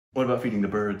What about feeding the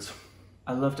birds?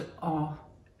 I love to. Oh.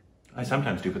 I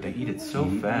sometimes do, but they eat it so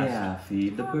fast. Yeah,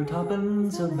 feed the bird.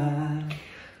 Toppins are back.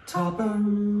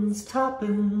 Toppins,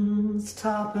 toppins,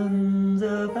 toppins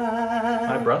are back.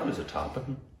 My brother's a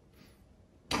toppin.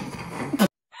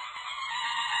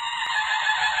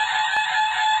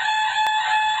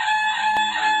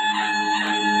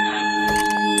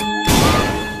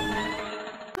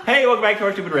 Hey, welcome back to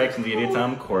our Stupid Reactions, idiots.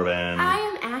 I'm Corbin. I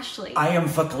am Ashley. I am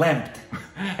verklempt.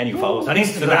 And you follow us on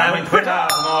Instagram and Twitter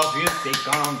for more juicy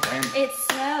content. It's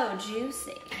so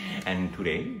juicy. And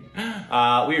today,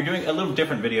 we are doing a little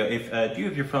different video. If do you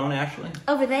have your phone, Ashley?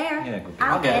 Over there. Yeah, go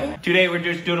I'll get it. Today, we're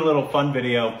just doing a little fun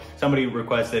video. Somebody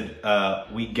requested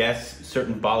we guess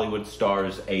certain Bollywood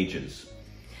stars' ages.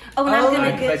 Oh, and I'm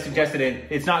gonna I suggested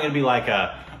it's not gonna be like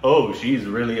oh, she's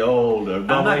really old. Or I'm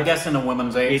not guessing a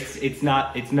woman's age. It's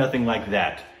nothing like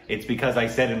that. It's because I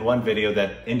said in one video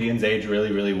that Indians age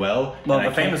really, really well. Well,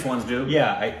 the famous ones do.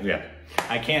 Yeah,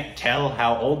 I can't tell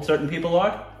how old certain people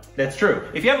are. That's true.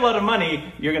 If you have a lot of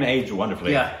money, you're gonna age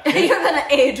wonderfully. Yeah. You're gonna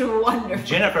age wonderfully.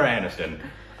 Jennifer Aniston.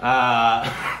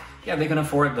 Yeah, they can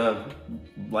afford the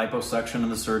liposuction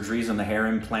and the surgeries and the hair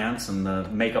implants and the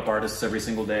makeup artists every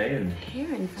single day. And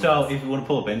so if you want to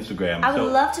pull up Instagram. I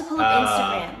would love to pull up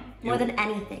Instagram more than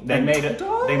anything. They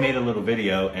made a little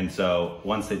video, and so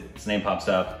once its name pops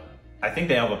up, I think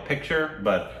they have a picture,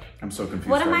 but I'm so confused.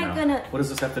 What am I now. gonna? What does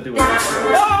this have to do with this?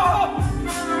 Whoa!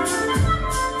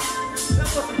 That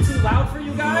wasn't too loud for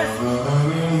you guys?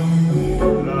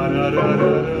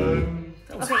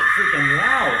 That was freaking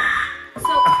loud.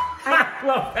 So I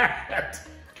Love that.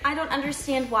 I don't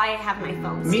understand why I have my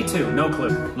phone. Me too, no clue.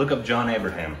 look up John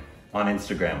Abraham on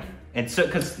Instagram. And so,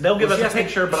 because they'll give us a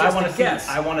picture, but I want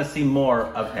to see more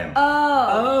of him.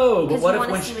 Oh, but what if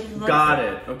when she she got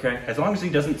it? Okay. As long as he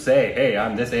doesn't say, "Hey,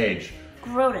 I'm this age."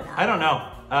 Grown it up. I don't know.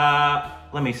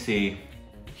 Let me see.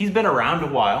 He's been around a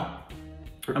while.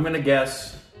 I'm gonna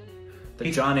guess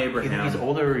that John Abraham. You think he's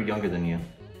older or younger than you?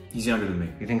 He's younger than me.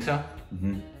 You think so?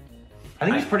 Mm-hmm. I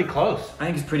think he's pretty close. I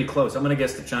think he's pretty close. I'm gonna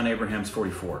guess that John Abraham's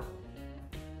 44.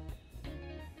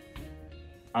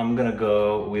 I'm gonna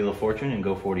go Wheel of Fortune and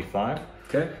go 45.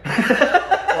 Okay.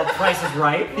 Well, Price is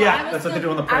Right. Yeah, that's what they do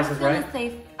on The Price is Right. I was gonna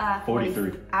say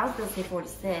 43. I was gonna say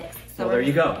 46. So well, there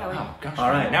you go. Oh gosh. All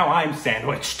right. Now I'm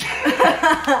sandwiched.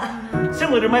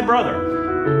 Similar to my brother.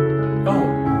 Oh,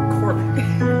 Corbin.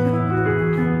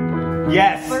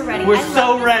 Yes. We're ready. We're I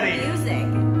so love ready. this music.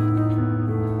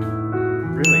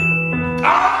 Really?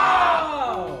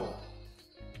 Oh!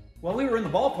 Well, we were in the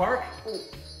ballpark.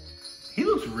 He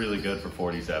looks really good for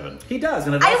 47. He does,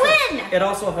 and it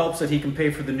also helps that he can pay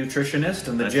for the nutritionist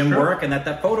and the gym work, and that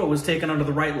that photo was taken under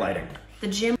the right lighting. The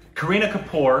gym. Kareena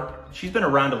Kapoor, she's been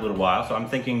around a little while, so I'm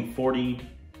thinking 40.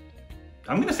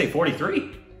 I'm gonna say 43.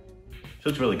 She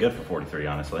looks really good for 43,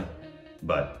 honestly.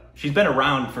 But she's been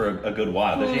around for a good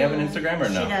while. Does she have an Instagram or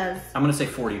no? She does. I'm gonna say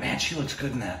 40. Man, she looks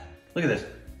good in that. Look at this.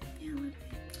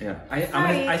 Yeah, I'm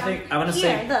gonna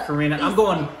say look, Kareena. I'm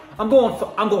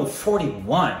going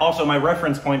 41. Also, my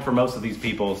reference point for most of these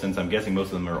people, since I'm guessing most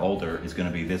of them are older, is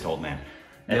gonna be this old man.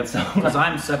 Yep, because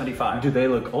I'm 75. Do they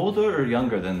look older or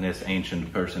younger than this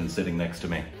ancient person sitting next to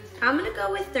me? I'm gonna go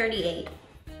with 38.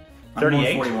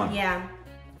 38? 41. Yeah.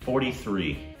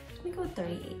 43. Let me go with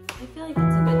 38. I feel like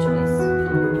that's a good choice.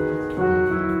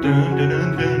 Dun, dun,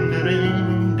 dun, dun,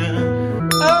 dun, dun.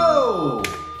 Oh!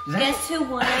 Guess who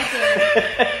won again?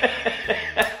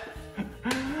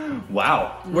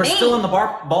 Wow. We're still in the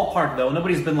ballpark though.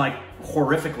 Nobody's been like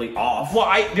horrifically off. Well,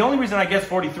 the only reason I guess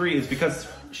 43 is because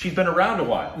she's been around a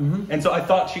while. And so I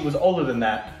thought she was older than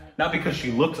that. Not because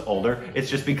she looks older, it's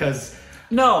just because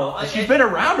she's been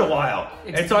around a while.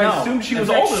 And so I assumed she was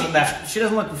older than that. She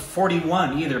doesn't look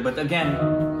 41 either, but again,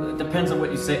 it depends on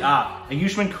what you say.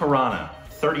 Ayushmann Khurrana,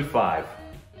 35.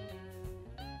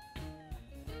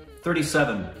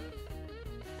 37.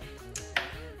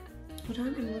 Hold on,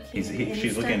 I'm looking.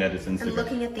 She's looking at his Instagram. I'm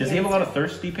looking at the Does he have a lot of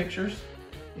thirsty pictures?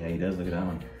 Yeah, he does. Look at that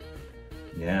one.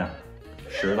 Yeah.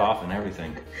 Shirt off and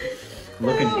everything.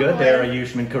 Looking good there,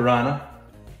 Ayushmann Khurrana.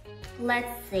 Let's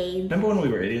see. Remember when we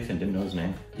were idiots and didn't know his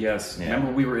name? Yes. Yeah.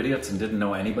 Remember we were idiots and didn't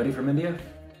know anybody from India?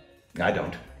 I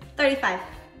don't. 35.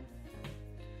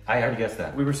 I already guessed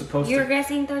that. We were supposed You're to.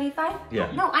 guessing 35?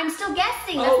 Yeah. No, I'm still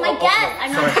guessing. That's my guess.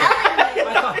 I'm not telling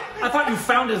you. I thought you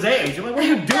found his age. I'm like, what are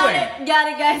you doing? Got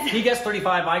it, guys. He guessed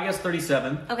 35, I guessed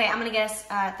 37. Okay, I'm gonna guess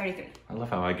 33. I love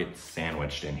how I get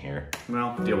sandwiched in here.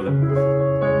 Well, deal with it.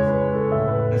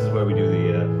 This is where we do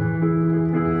the,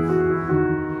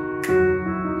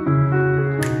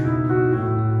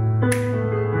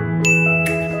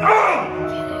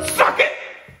 Suck it!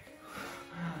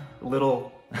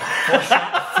 Little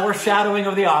foreshadowing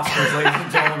of the Oscars, ladies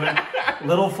and gentlemen.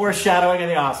 Little foreshadowing of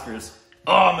the Oscars.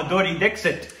 Oh, Maduri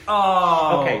Dixit.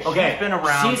 Oh, okay. She's been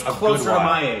around. She's closer to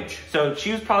my age. So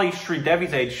she was probably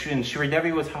Sridevi's age, and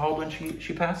Sridevi was how old when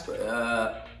she passed?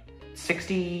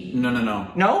 60. No.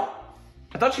 No,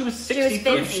 I thought she was 60. She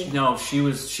was 50. No, she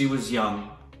was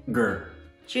younger.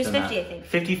 She was 50, I think.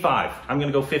 55. I'm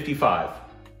gonna go 55.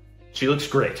 She looks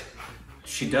great.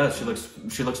 She does.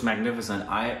 She looks magnificent.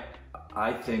 I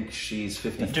think she's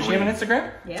 53. Does she have an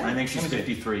Instagram? Yeah. I think she's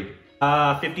 53.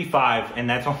 55, and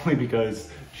that's only because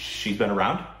she's been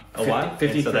around a while.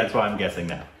 53. So that's why I'm guessing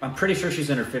that. I'm pretty sure she's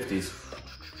in her 50s.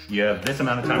 You have this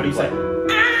amount of time. What do you say?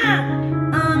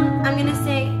 I'm gonna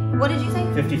say. What did you say?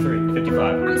 53. 55.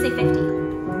 I'm gonna say 50.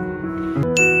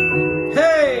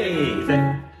 Hey!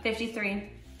 Say- 53.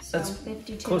 So That's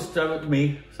 52. close to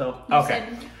me. So Okay.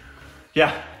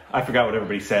 Yeah, I forgot what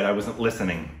everybody said. I wasn't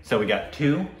listening. So we got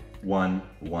 2, 1,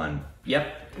 1.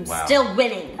 Yep. I'm Wow. still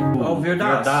winning. Oh,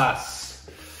 Virdas. Virdas.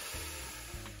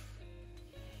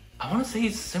 I want to say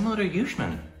he's similar to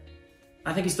Yushman.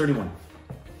 I think he's 31. You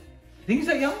think he's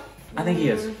that young? I think he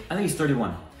is. I think he's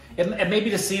 31. It may be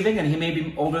deceiving, and he may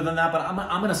be older than that, but I'm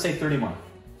going to say 31.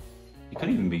 He could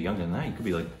even be younger than that. He could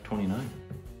be like 29.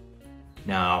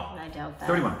 No. I doubt that.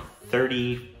 31.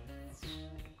 30.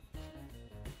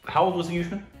 How old was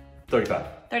Yushman? 35.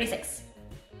 36.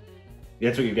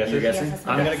 That's what your guess You're is? guessing? Yes, that's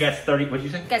my I'm going to guess. guess 30. What'd you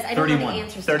say? Guys, I don't know 31. the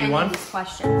answers to any 31? of these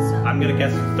questions. So. I'm going to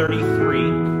guess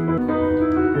 33.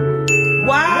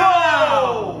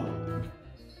 Wow! Whoa!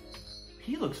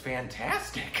 He looks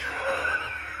fantastic.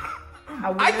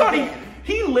 I thought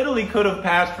he literally could have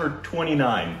passed for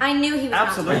 29. I knew he was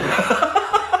Absolutely.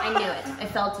 I knew it. I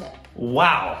felt it.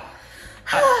 Wow.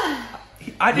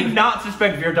 I did not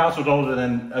suspect Virdas was older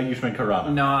than Yushman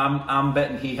Khurrana. No, I'm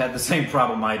betting he had the same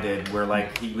problem I did, where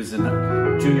like he was in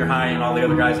the junior high and all the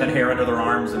other guys had hair under their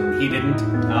arms and he didn't.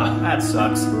 That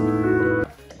sucks.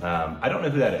 I don't know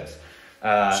who that is.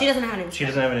 She doesn't have an Instagram. She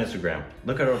doesn't have an Instagram.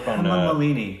 Look her up on... Hema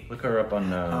Malini. Look her up on...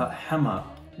 Hema.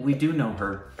 We do know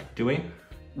her. do we?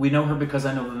 We know her because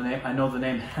I know the name. I know the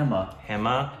name Hema.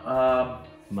 Hema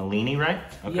Malini, right?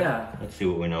 Okay. Yeah. Let's see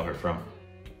what we know her from.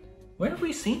 Where have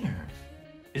we seen her?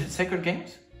 Is it Sacred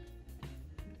Games?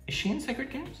 Is she in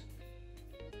Sacred Games?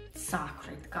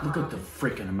 Sacred God. Look at the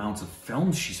freaking amounts of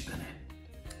films she's been in.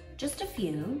 Just a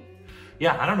few.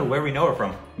 Yeah, I don't know where we know her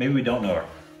from. Maybe we don't know her.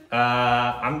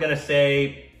 I'm gonna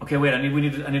say... Okay, wait. I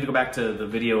need to go back to the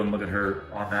video and look at her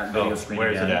on that video screen. Where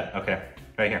again. is it at? Okay,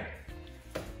 right here.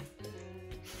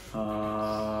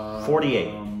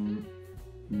 48.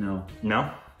 No.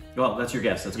 No? Well, that's your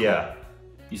guess. That's cool. Yeah.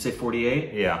 You say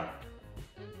 48? Yeah.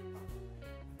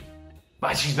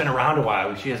 But she's been around a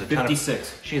while. She has a ton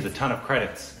 56. She has a ton of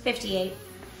credits. 58.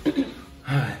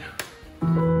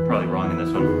 Probably wrong in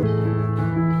this one.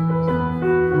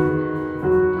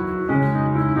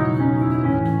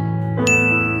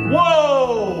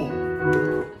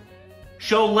 Whoa!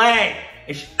 Cholet.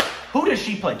 Who does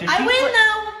she play? I win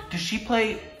though. Does she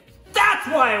play? That's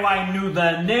why I knew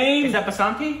the name. Is that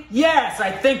Basanti? Yes, I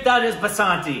think that is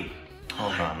Basanti.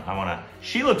 Hold on, I wanna.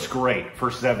 She looks great for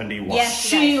 71.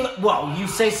 Yes. Well, you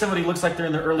say somebody looks like they're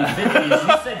in their early 50s. You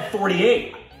said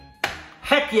 48.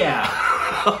 Heck yeah.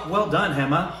 Well done,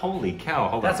 Hema. Holy cow!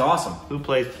 Hold That's on. awesome. Who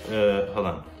plays? Hold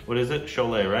on. What is it?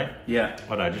 Cholet, right? Yeah.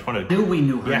 What? I just wanted. Knew we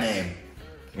knew her Yes. name.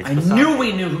 It's I Basanti. knew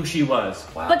we knew who she was.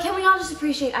 Wow. But can we all just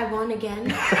appreciate I won again? We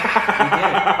did.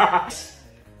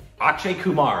 Akshay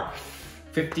Kumar.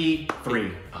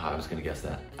 53. Oh, I was gonna guess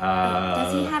that.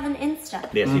 Does he have an Insta?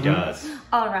 Yes, he does.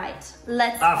 All right,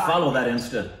 let's Follow that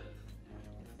Insta.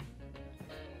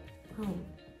 Oh.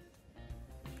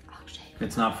 Akshay.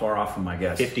 It's not far off from my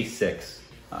guess. 56.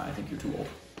 I think you're too old.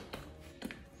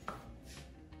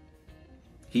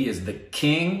 He is the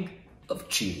king of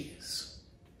cheese.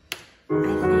 I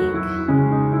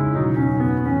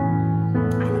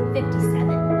think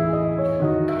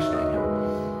 57. Gosh dang it.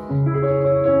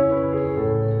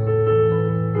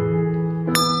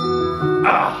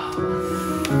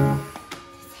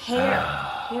 His hair.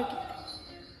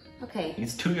 Okay.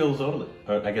 He's 2 years older.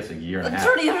 Or I guess a year and a half.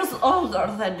 30 years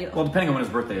older than you. Well, depending on when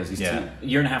his birthday is, he's Yeah. a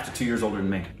year and a half to 2 years older than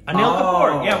me. Anil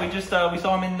Kapoor. Yeah, we just we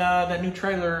saw him in that new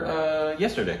trailer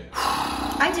yesterday.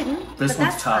 I didn't. This but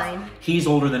one's that's tough. fine. He's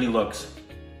older than he looks.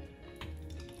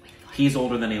 He's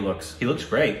older than he looks. He looks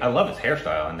great. I love his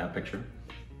hairstyle in that picture.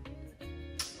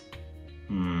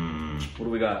 What do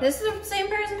we got? This is the same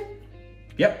person?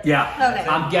 Yep. Yeah. Okay.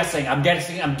 I'm guessing. I'm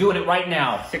doing it right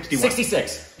now. 61.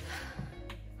 66.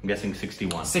 I'm guessing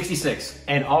 61. 66.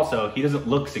 And also, he doesn't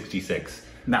look 66.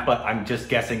 No. But I'm just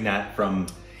guessing that from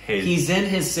his... He's in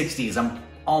his 60s. I'm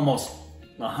almost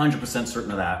 100%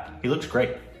 certain of that. He looks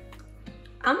great.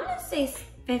 I'm gonna say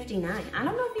 59. I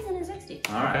don't know if he's in his 60s.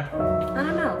 All right. I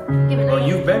don't know. Give it Well,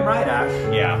 you've been right, Ash.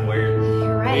 Yeah,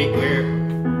 You're right. we're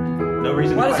no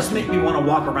reason. Why to does this question. make me want to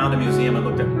walk around a museum and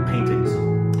look at paintings?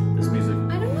 This music.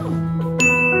 I don't know.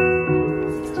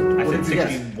 I What said did you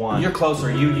guess? 61. You're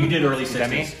closer. You did early 60s. that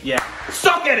me? Yeah.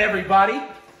 Suck it, everybody.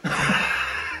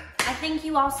 I think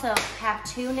you also have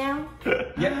 2 now.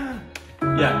 Yeah.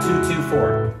 Yeah. 2, 2,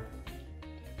 4.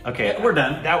 Okay, Yeah, we're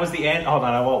done. That was the end. Hold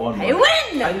on, I want one more. I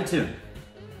win! I do too.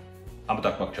 I'm a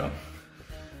duck buck John.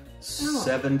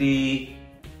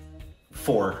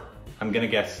 74. I'm gonna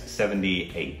guess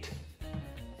 78.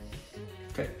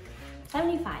 Okay.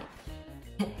 75.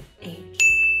 Age.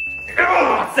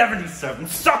 Oh, 77.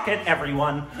 Suck it,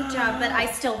 everyone. Good job, but I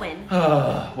still win.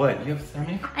 What? You have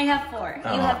 3? I have 4.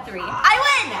 Oh. You have 3.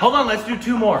 I win! Hold on, let's do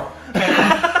 2 more.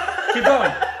 Keep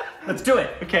going. Let's do it.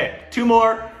 Okay, 2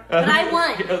 more. But I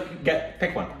won.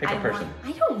 Pick one. Pick a person. Won.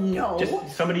 I don't know. Just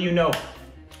somebody you know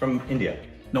from India.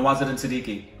 Nawazuddin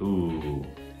Siddiqui. Ooh.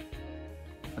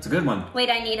 That's a good one. Wait,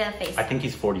 I need a face. I think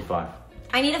he's 45.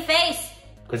 I need a face.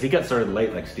 Because he got started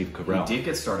late like Steve Carell. He did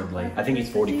get started late. I think he's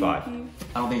 45. I don't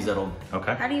think he's that old.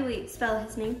 Okay. How do you spell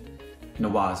his name?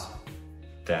 Nawaz.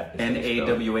 That is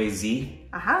Nawaz.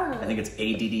 Aha. I think it's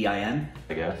Addin.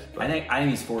 I guess. I think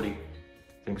he's 40.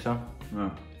 Think so?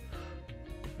 No.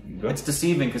 Good. It's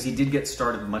deceiving because he did get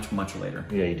started much, much later.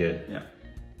 Yeah, you did. Yeah.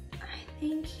 I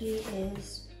think he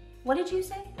is... What did you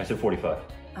say? I said 45.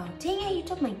 Oh, dang it, you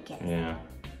took my guess. Yeah.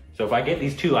 So if I get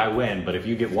these 2, I win. But if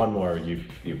you get 1 more, you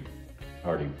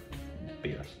already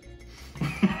beat us.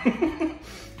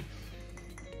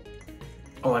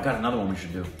 Oh, I got another one we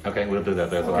should do. Okay, we'll do that.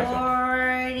 There's the last one.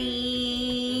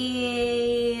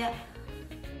 40...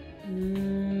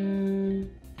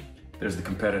 There's the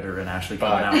competitor and Ashley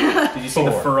coming 5, out. Did you see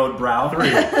the 4, furrowed brow? 3,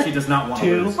 She does not want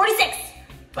 2. to lose. 46!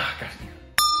 Ah, gosh.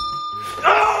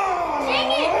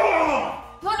 Dang it!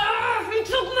 But you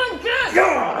took my guess!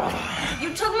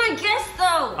 You took my guess,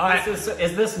 though!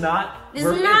 Is this not? This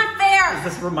is not fair!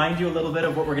 Does this remind you a little bit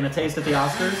of what we're going to taste at the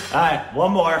Oscars? All right,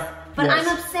 1 more. But Yes.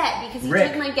 I'm upset because he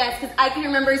Rick. took my guess because I can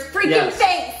remember his freaking Yes.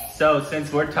 face! So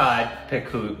since we're tied, pick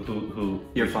who.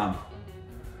 You're fun.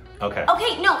 Okay.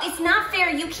 Okay, no, it's not fair.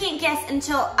 You can't guess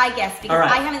until I guess because All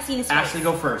right. I haven't seen his face. Ashley,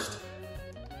 go first.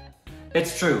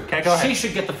 It's true. Okay, go ahead. She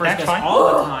should get the first That's guess fine.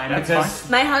 all the time That's because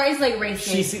My heart is like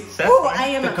racing. she sees Ooh, I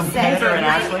am the upset. competitor and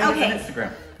Ashley Okay. on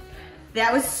Instagram.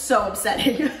 That was so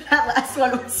upsetting. That last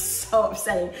one was so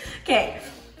upsetting. Okay.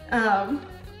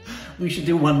 we should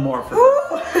do one more for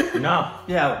her. No.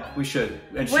 Yeah, we should.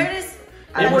 And she, Where does...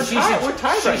 and we're she tied- should, we're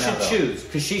tied she right now, should though. choose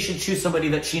because she should choose somebody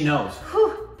that she knows.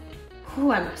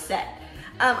 Whew, I'm upset.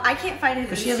 I can't find his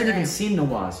Because she hasn't even Instagram. seen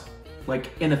Nawaz,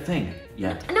 like in a thing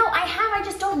yet. No, I have. I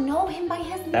just don't know him by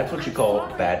his name. That's what you I'm call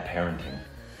sorry. bad parenting.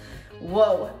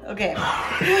 Whoa. Okay.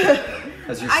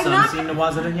 Has your I'm son not- seen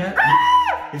Nawaz yet?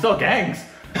 He's all gangs.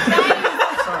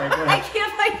 Sorry, go I ahead.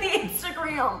 can't find the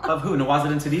Instagram. Of who? Nawaz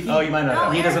Siddiqui? Oh, you might not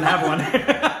have. He doesn't have one.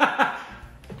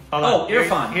 Hold Oh, on. Here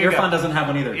Irfan. you go. Irfan doesn't have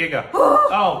one either. Here you go.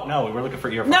 Oh, no, we were looking for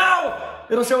Irfan. No!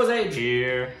 It'll show his age.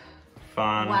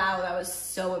 Irfan. Wow, that was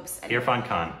so upsetting. Irfan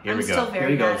Khan. Here I'm we go. still very Here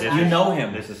you go. mad You about it. know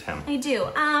him. This is him. I do.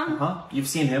 Huh? You've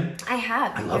seen him? I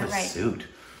have. I love You're his right. suit.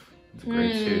 It's a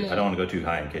great suit. I don't want to go too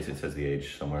high in case it says the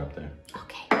age somewhere up there.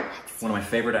 Okay, let's... One of my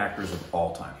favorite actors of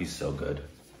all time. He's so good.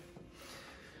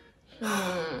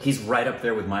 He's right up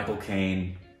there with Michael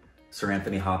Caine, Sir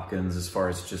Anthony Hopkins, as far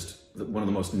as just one of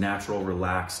the most natural,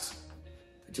 relaxed.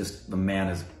 Just the man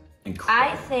is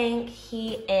incredible. I think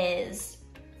he is...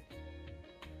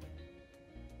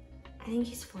 I think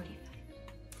he's 45.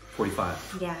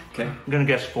 45. Yeah. Okay. I'm going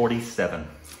to guess 47.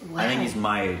 I think he's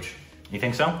my age. You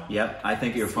think so? Yep. I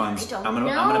think Irfan's. I don't I'm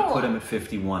gonna know. put him at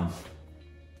 51.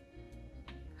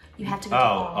 You have to go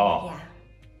Oh,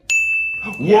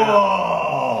 Yeah.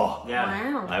 Whoa!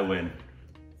 Yeah. Wow. I win.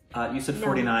 You said No,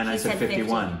 49. he I said said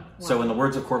 51. 50. So in the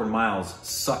words of Corbin Miles,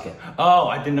 suck it. Oh,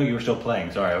 I didn't know you were still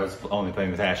playing. Sorry, I was only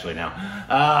playing with Ashley now.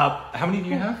 How many do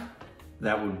you have?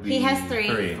 That would be. He has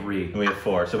 3. 3. And we have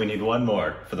 4, so we need 1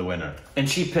 more for the winner. And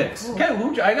she picks. Okay,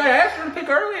 I asked her to pick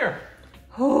earlier.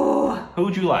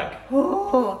 Who'd you like?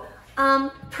 Priyanka.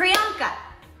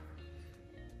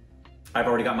 I've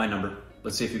already got my number.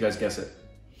 Let's see if you guys guess it.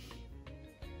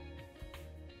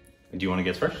 Do you want to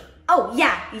guess first? Oh,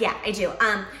 yeah, I do.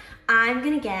 I'm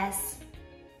gonna guess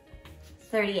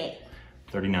 38.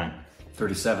 39.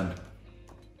 37.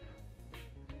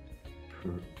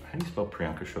 How do you spell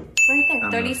Priyanka Chopra? Right there,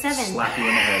 I'm gonna 37. Slap you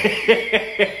in the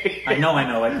head. I know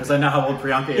it, because I know how old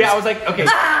Priyanka is. Yeah, I was like, okay.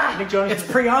 Nick Jonas It's is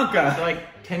Priyanka. like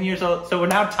 10 years old, so we're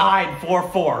now tied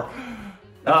 4-4.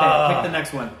 Okay, pick the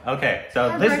next one. Okay, so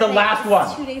Her this is the birthday last is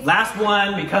one. 2 days Last before.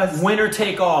 one, because winner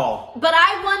take all. But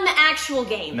I won the actual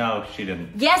game. No, she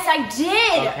didn't. Yes, I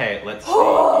did. Okay, let's see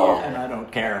here. And I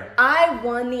don't care. I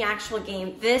won the actual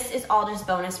game. This is all just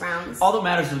bonus rounds. All that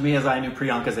matters to me is I knew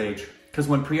Priyanka's age. Because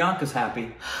when Priyanka's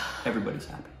happy, everybody's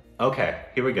happy. Okay,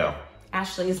 here we go.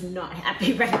 Ashley is not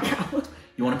happy right now.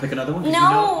 You want to pick another one? 'Cause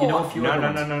No. You know a few other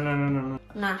ones. No.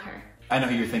 Not her. I know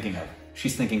who you're thinking of.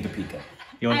 She's thinking Topeka.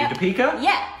 You want to do Topeka?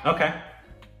 Yeah. Okay.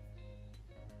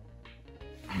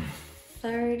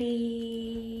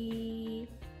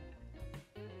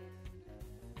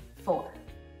 34.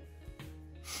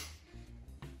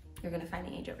 You're gonna find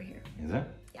the age over here. Is it?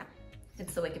 Yeah.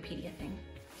 It's the Wikipedia thing.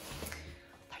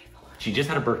 34. She just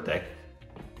had a birthday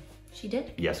She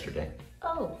did? yesterday.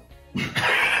 Oh.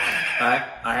 I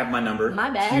have my number. My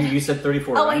bad. You said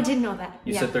 34, Oh, right? I did know that.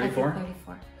 You Yeah, said I 34? said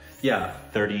 34. Yeah,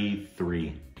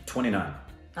 33. 29.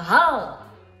 Oh.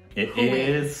 It Who wins?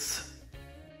 is...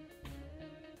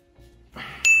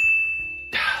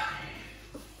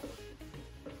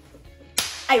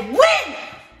 I win!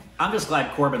 I'm just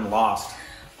glad Corbin lost.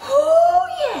 Oh,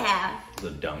 yeah. It's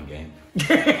a dumb game.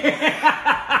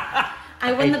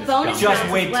 I win the this bonus dumb- Just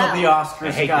rounds wait as well. till the Oscars,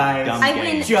 I hate this guys. dumb I game.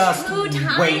 win Just 2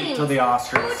 times. wait till the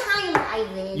Oscars. 2 times I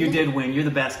win. You did win. You're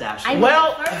the best, Ashley. I win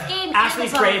Well, the first game and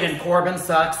Ashley's the great bonus. and Corbin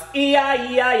sucks.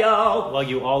 E-I-E-I-O. Well,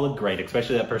 you all look great,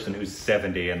 especially that person who's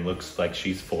 70 and looks like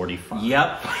she's 45.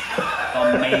 Yep.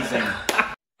 Amazing.